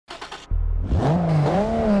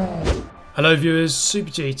Hello viewers, Super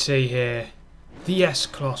GT here. The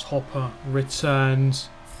S-Class hopper returns.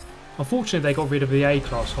 Unfortunately they got rid of the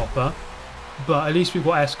A-Class hopper, but at least we've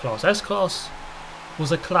got S-Class. S-Class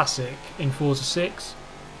was a classic in Forza 6.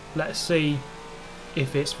 Let's see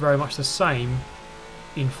if it's very much the same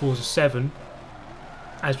in Forza 7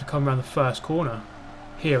 as we come around the first corner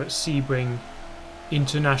here at Sebring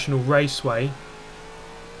International Raceway.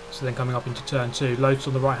 So then coming up into turn 2, Lotus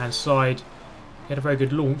on the right hand side. He had a very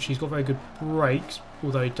good launch, he's got very good brakes,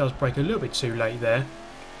 although he does brake a little bit too late there.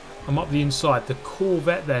 I'm up the inside, the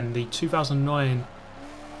Corvette then, the 2009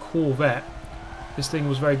 Corvette. This thing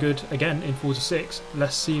was very good again in Forza 6.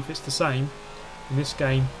 Let's see if it's the same in this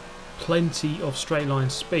game. Plenty of straight line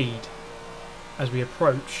speed as we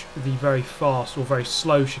approach the very fast or very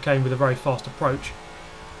slow chicane with a very fast approach.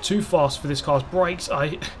 Too fast for this car's brakes.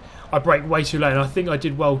 I braked way too late, and I think I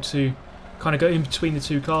did well to kind of go in between the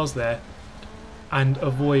two cars there and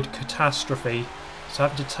avoid catastrophe. So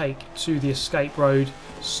having to take to the escape road,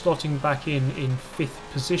 slotting back in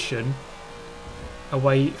 5th position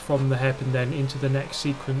away from the hairpin, then into the next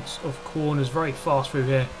sequence of corners. Very fast through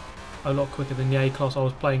here, a lot quicker than the A-Class I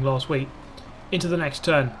was playing last week. Into the next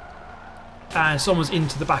turn, and someone's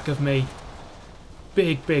into the back of me.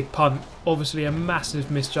 Big punt, obviously a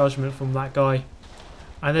massive misjudgment from that guy.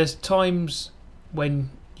 And there's times when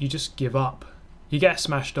you just give up. You get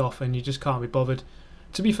smashed off and you just can't be bothered.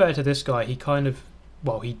 To be fair to this guy, he kind of,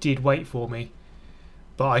 well, he did wait for me,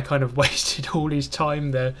 but I kind of wasted all his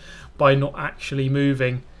time there by not actually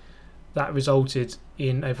moving. That resulted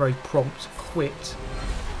in a very prompt quit.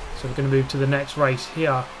 So we're going to move to the next race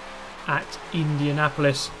here at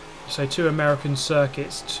Indianapolis. So 2 American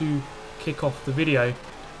circuits to kick off the video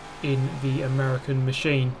in the American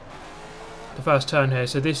machine. The first turn here,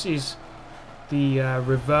 so this is the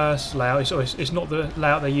reverse layout. It's not the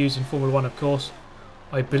layout they use in Formula 1, of course.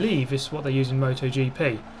 I believe it's what they use in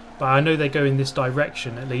MotoGP, but I know they go in this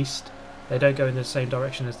direction at least. They don't go in the same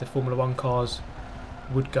direction as the Formula 1 cars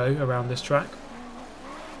would go around this track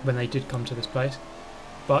when they did come to this place.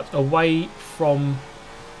 But away from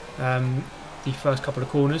the first couple of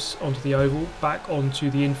corners onto the oval, back onto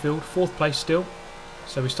the infield, 4th place still.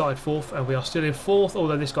 So we started 4th and we are still in 4th,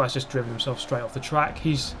 although this guy's just driven himself straight off the track.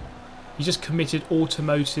 He's just committed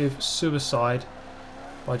automotive suicide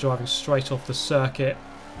by driving straight off the circuit.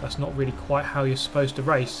 That's not really quite how you're supposed to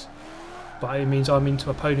race, but it means I'm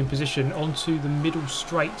into a podium position onto the middle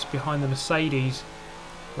straight behind the Mercedes.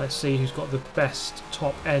 Let's see who's got the best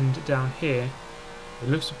top end down here. It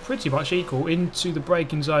looks pretty much equal. Into the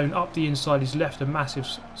braking zone, up the inside. He's left a massive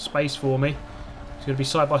space for me. He's going to be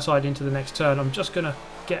side by side into the next turn. I'm just going to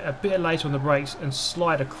get a bit later on the brakes and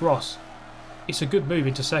slide across. It's a good move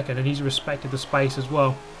into second, and he's respected the space as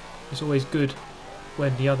well. It's always good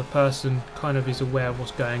when the other person kind of is aware of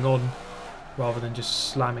what's going on rather than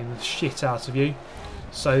just slamming the shit out of you.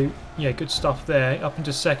 So yeah, good stuff there. Up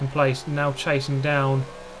into second place, now chasing down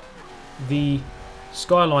the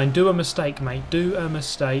Skyline. Do a mistake, mate, do a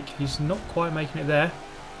mistake. He's not quite making it there.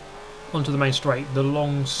 Onto the main straight, the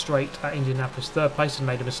long straight at Indianapolis. 3rd place and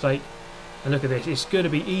made a mistake. And look at this, it's going to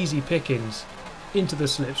be easy pickings. Into the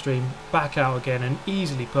slipstream, back out again, and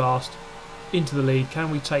easily passed into the lead.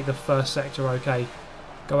 Can we take the first sector okay?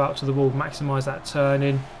 Go out to the wall, maximise that turn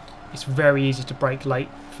in. It's very easy to brake late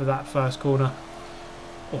for that first corner.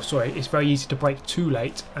 Or sorry, it's very easy to brake too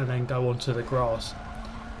late and then go onto the grass.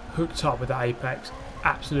 Hooked up with that apex,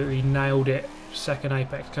 absolutely nailed it. Second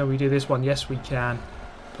apex, can we do this one? Yes we can.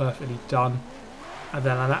 Perfectly done. And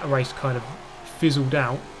then that race kind of fizzled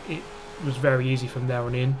out. It was very easy from there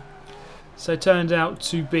on in. So it turned out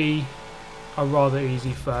to be a rather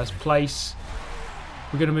easy first place.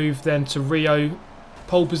 We're going to move then to Rio.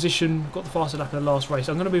 Pole position, got the fastest lap in the last race.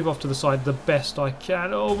 I'm going to move off to the side the best I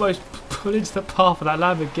can. Almost pull into the path of that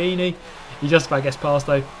Lamborghini. He just about gets past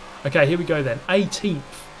though. Okay, here we go then. 18th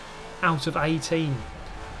out of 18.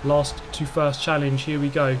 Last to first challenge. Here we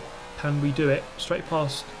go. Can we do it? Straight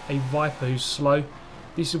past a Viper who's slow.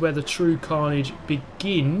 This is where the true carnage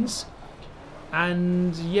begins.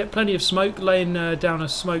 And yeah, plenty of smoke, laying down a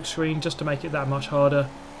smoke screen just to make it that much harder.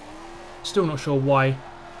 Still not sure why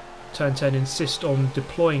Turn 10 insist on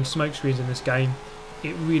deploying smoke screens in this game.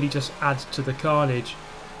 It really just adds to the carnage.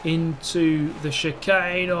 Into the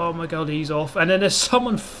chicane. Oh my god, he's off. And then there's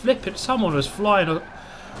someone flipping. Someone was flying.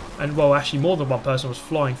 And well, actually more than one person was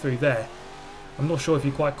flying through there. I'm not sure if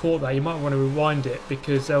you quite caught that. You might want to rewind it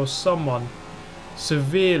because there was someone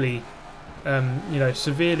severely,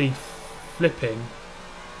 severely flipping,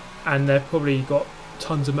 and they've probably got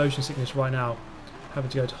tons of motion sickness right now, having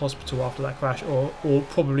to go to hospital after that crash, or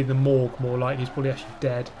probably the morgue more likely. He's probably actually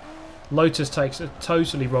dead. Lotus takes a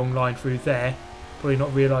totally wrong line through there, probably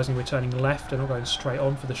not realising we're turning left and not going straight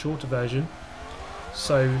on for the shorter version.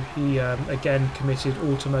 So he again committed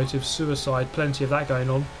automotive suicide, plenty of that going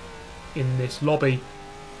on in this lobby.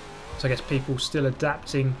 So I guess people still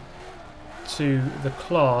adapting to the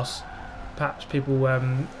class, perhaps people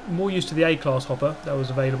more used to the A-class hopper that was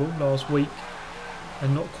available last week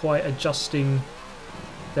and not quite adjusting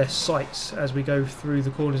their sights as we go through the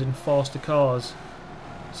corners in faster cars.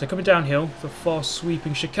 So coming downhill, the fast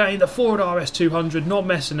sweeping chicane, the Ford RS200 not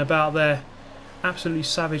messing about there. Absolutely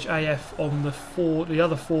savage AF on the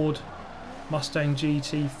other Ford Mustang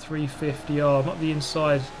GT 350R. I'm up the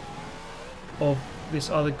inside of this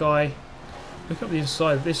other guy. Look up the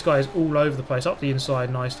inside. This guy is all over the place. Up the inside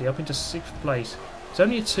nicely, up into 6th place. It's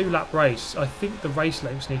only a 2-lap race. I think the race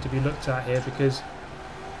lengths need to be looked at here because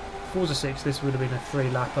Forza 6, this would have been a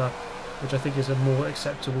 3-lapper, which I think is a more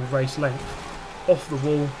acceptable race length. Off the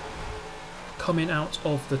wall, coming out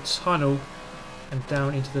of the tunnel and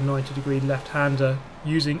down into the 90-degree left-hander,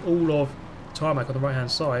 using all of the tarmac on the right-hand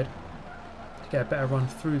side to get a better run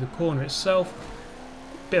through the corner itself.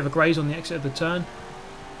 Bit of a graze on the exit of the turn,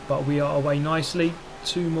 but we are away nicely.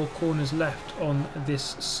 2 more corners left on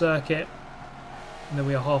this circuit, and then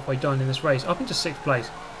we are halfway done in this race. Up into 6th place.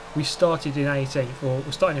 We started in 18th, or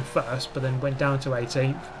we started in 1st, but then went down to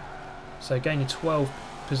 18th. So gaining 12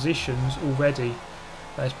 positions already.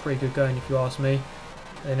 That is pretty good going if you ask me.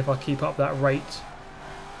 And if I keep up that rate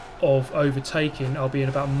of overtaking, I'll be in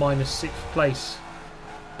about -6th place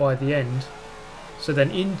by the end. So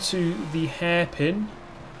then into the hairpin.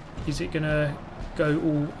 Is it going to go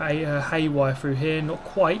all haywire through here? Not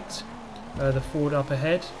quite. The Ford up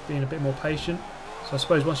ahead, being a bit more patient. So I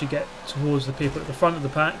suppose once you get towards the people at the front of the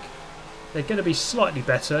pack, they're going to be slightly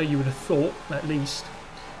better, you would have thought, at least.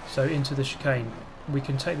 So into the chicane. We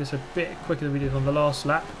can take this a bit quicker than we did on the last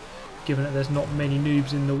lap, given that there's not many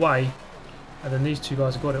noobs in the way. And then these two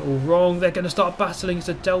guys have got it all wrong. They're going to start battling. It's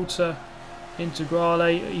a Delta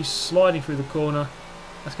Integrale. He's sliding through the corner.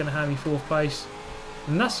 That's going to hand me 4th place.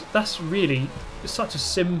 And that's really such a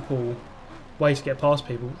simple way to get past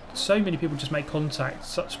people. So many people just make contact,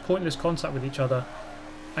 such pointless contact with each other,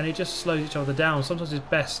 and it just slows each other down. Sometimes it's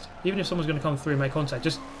best, even if someone's going to come through and make contact,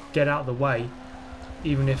 just get out of the way,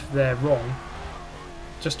 even if they're wrong,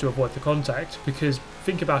 just to avoid the contact. Because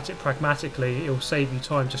think about it pragmatically, it will save you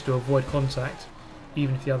time just to avoid contact,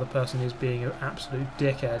 even if the other person is being an absolute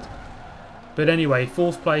dickhead. But anyway,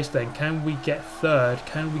 4th place then. Can we get 3rd?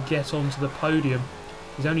 Can we get onto the podium?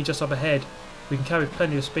 He's only just up ahead. We can carry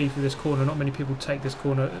plenty of speed through this corner. Not many people take this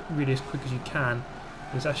corner really as quick as you can.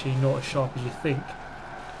 It's actually not as sharp as you think.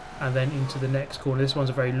 And then into the next corner. This one's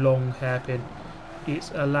a very long hairpin.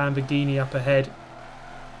 It's a Lamborghini up ahead.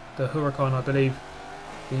 The Huracan, I believe.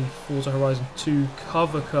 The Forza Horizon 2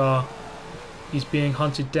 cover car is being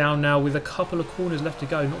hunted down now with a couple of corners left to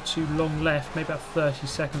go. Not too long left. Maybe about 30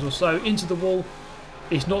 seconds or so. Into the wall.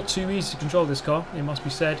 It's not too easy to control this car, it must be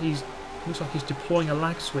said. Looks like he's deploying a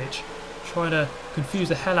lag switch, trying to confuse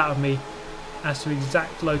the hell out of me as to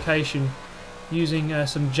exact location, using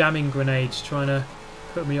some jamming grenades, trying to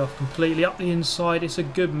put me off completely. Up the inside, it's a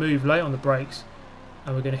good move, late on the brakes,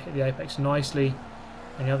 and we're going to hit the apex nicely,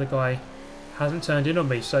 and the other guy hasn't turned in on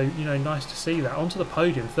me, so you know, nice to see that. Onto the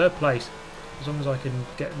podium, 3rd place, as long as I can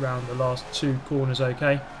get round the last 2 corners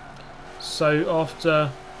okay. So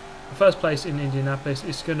after the 1st place in Indianapolis,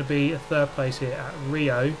 it's going to be a 3rd place here at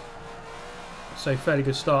Rio. So fairly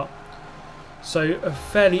good start. So a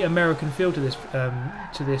fairly American feel to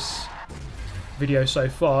this video so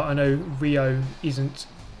far. I know Rio isn't,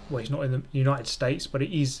 well, it's not in the United States, but it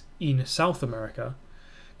is in South America.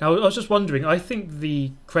 Now I was just wondering, I think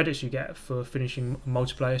the credits you get for finishing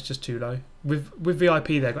multiplayer is just too low. With VIP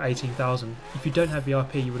they've got 18,000. If you don't have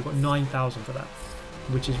VIP you would have got 9,000 for that,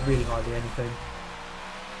 which is really hardly anything.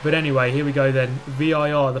 But anyway, here we go then.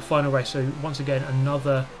 VIR, the final race. So once again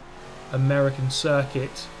another American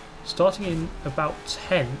circuit, starting in about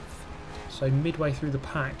 10th, so midway through the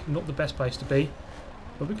pack. Not the best place to be,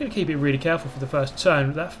 but we're going to keep it really careful for the first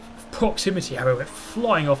turn. That proximity, however, went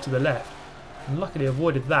flying off to the left, and luckily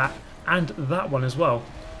avoided that, and that one as well.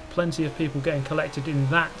 Plenty of people getting collected in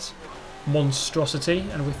that monstrosity,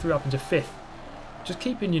 and we threw up into 5th. Just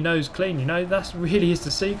keeping your nose clean, you know, that really is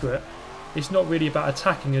the secret. It's not really about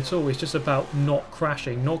attacking at all, it's just about not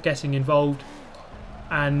crashing, not getting involved.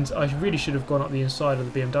 And I really should have gone up the inside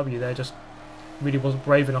of the BMW there, just really wasn't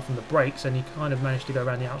brave enough on the brakes, and he kind of managed to go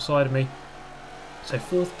around the outside of me. So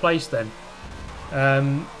 4th place then.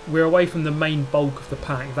 We're away from the main bulk of the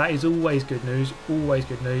pack. That is always good news, always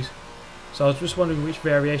good news. So I was just wondering which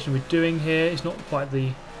variation we're doing here. It's not quite the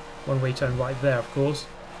one-way turn right there, of course.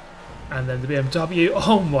 And then the BMW,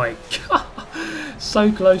 oh my god,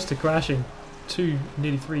 so close to crashing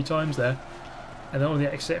nearly three times there. And then on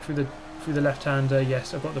the exit through the left-hander,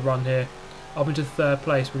 yes, I've got the run here. Up into third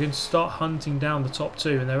place. We're going to start hunting down the top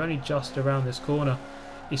two, and they're only just around this corner.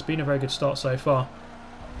 It's been a very good start so far.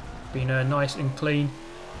 Been nice and clean,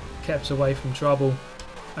 kept away from trouble,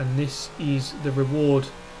 and this is the reward.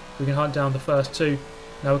 We can hunt down the first two.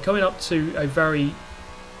 Now we're coming up to a very,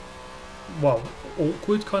 well,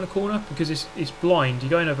 awkward kind of corner because it's blind. You're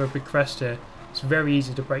going over a big crest here. It's very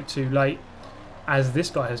easy to brake too late, as this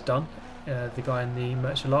guy has done. The guy in the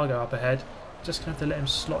Murcielago up ahead. Just going to have to let him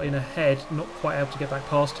slot in ahead, not quite able to get back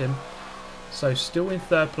past him. So still in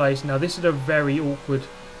third place. Now this is a very awkward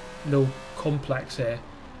little complex here.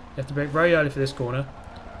 You have to brake very early for this corner.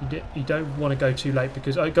 You don't want to go too late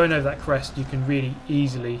because going over that crest you can really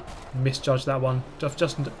easily misjudge that one. I've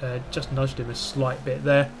just nudged him a slight bit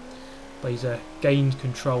there, but he's gained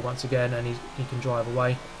control once again and he can drive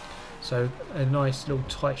away. So a nice little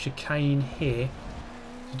tight chicane here.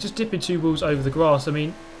 Just dipping two wheels over the grass. I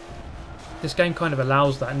mean, this game kind of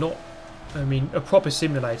allows that. A proper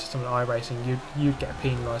simulator, something like iRacing, you'd get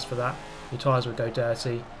penalised for that. Your tyres would go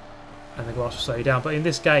dirty and the grass will slow you down. But in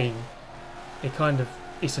this game,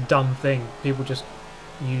 it's a done thing. People just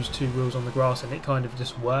use two wheels on the grass and it kind of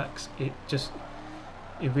just works. It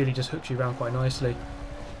really just hooks you around quite nicely.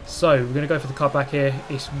 So we're going to go for the cut back here.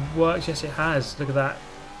 It works. Yes, it has. Look at that.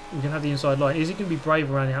 We can have the inside line. Is he going to be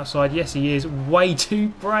brave around the outside? Yes, he is. Way too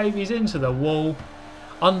brave. He's into the wall.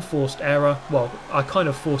 Unforced error. Well, I kind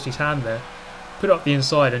of forced his hand there. Put up the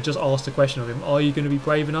inside and just asked the question of him, are you going to be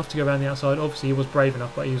brave enough to go around the outside? Obviously he was brave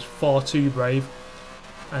enough, but he was far too brave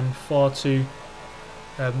and far too,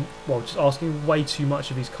 well, just asking way too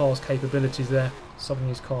much of his car's capabilities there. Something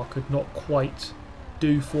his car could not quite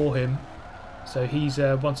do for him. So he's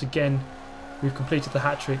once again, we've completed the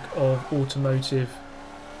hat-trick of automotive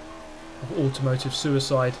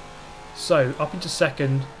suicide. So up into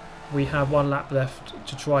second. We have one lap left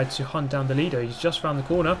to try to hunt down the leader. He's just round the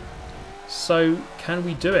corner. So can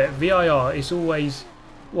we do it? VIR is always,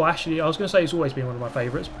 well actually I was going to say it's always been one of my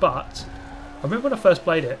favourites, but I remember when I first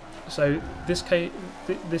played it. So this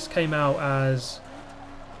came out as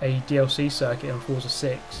a DLC circuit on Forza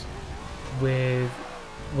 6 with,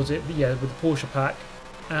 with the Porsche pack.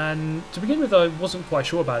 And to begin with I wasn't quite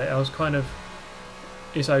sure about it. I was kind of,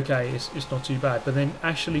 it's okay, it's not too bad. But then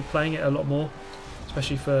actually playing it a lot more,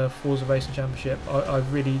 especially for Forza Racing Championship,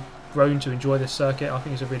 I've really grown to enjoy this circuit. I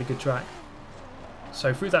think it's a really good track.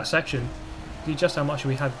 So through that section, see just how much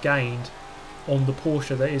we have gained on the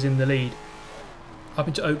Porsche that is in the lead. Up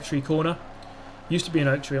into Oak Tree Corner. Used to be an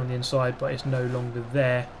oak tree on the inside, but it's no longer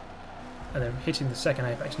there. And then hitting the second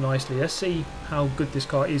apex nicely. Let's see how good this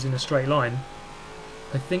car is in a straight line.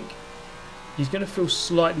 I think he's going to feel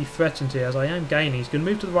slightly threatened here as I am gaining. He's going to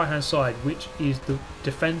move to the right hand side, which is the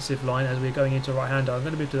defensive line as we're going into right hander. I'm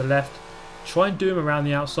going to move to the left, try and do him around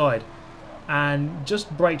the outside, and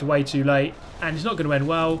just braked way too late, and it's not going to end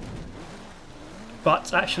well,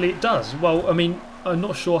 but actually it does. Well, I mean, I'm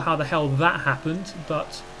not sure how the hell that happened,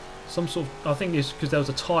 but some sort of, I think it's because there was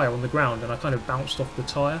a tyre on the ground and I kind of bounced off the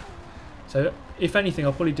tyre. So if anything,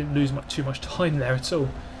 I probably didn't lose too much time there at all,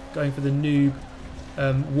 going for the noob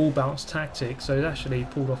wall bounce tactic. So it actually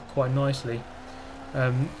pulled off quite nicely,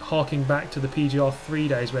 harking back to the PGR 3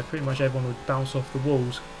 days where pretty much everyone would bounce off the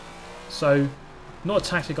walls. So not a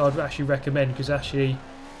tactic I'd actually recommend, because actually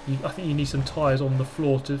I think you need some tyres on the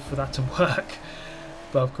floor for that to work.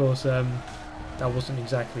 But of course that wasn't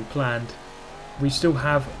exactly planned. We still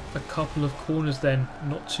have a couple of corners then,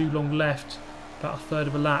 not too long left, about a third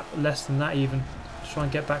of a lap, less than that even, to try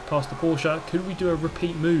and get back past the Porsche. Could we do a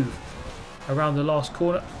repeat move around the last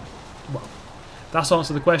corner? Well, that's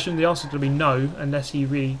answered the question. The answer is going to be no, unless he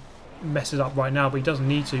really messes up right now, but he doesn't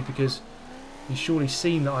need to, because he's surely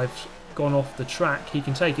seen that I've gone off the track. He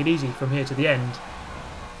can take it easy from here to the end,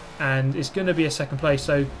 and it's going to be a second place.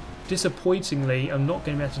 So disappointingly, I'm not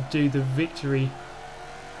going to be able to do the victory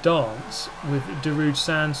dance with Darude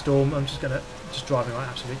Sandstorm. I'm just driving like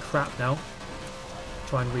absolute crap now.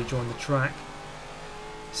 Try and rejoin the track.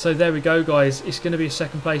 So there we go, guys. It's going to be a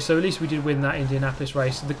second place. So at least we did win that Indianapolis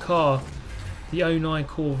race. The car, the 09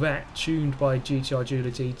 Corvette, tuned by GTR Jeweler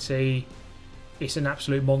DT. It's an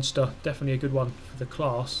absolute monster. Definitely a good one for the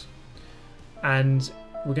class. And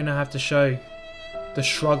we're going to have to show the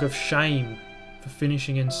shrug of shame for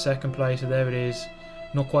finishing in second place. So there it is.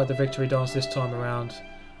 Not quite the victory dance this time around,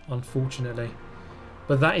 unfortunately.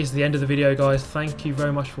 But that is the end of the video, guys. Thank you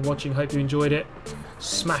very much for watching. Hope you enjoyed it.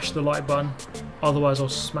 Smash the like button. Otherwise I'll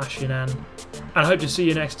smash your nan. And I hope to see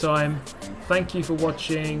you next time. Thank you for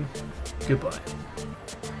watching. Goodbye.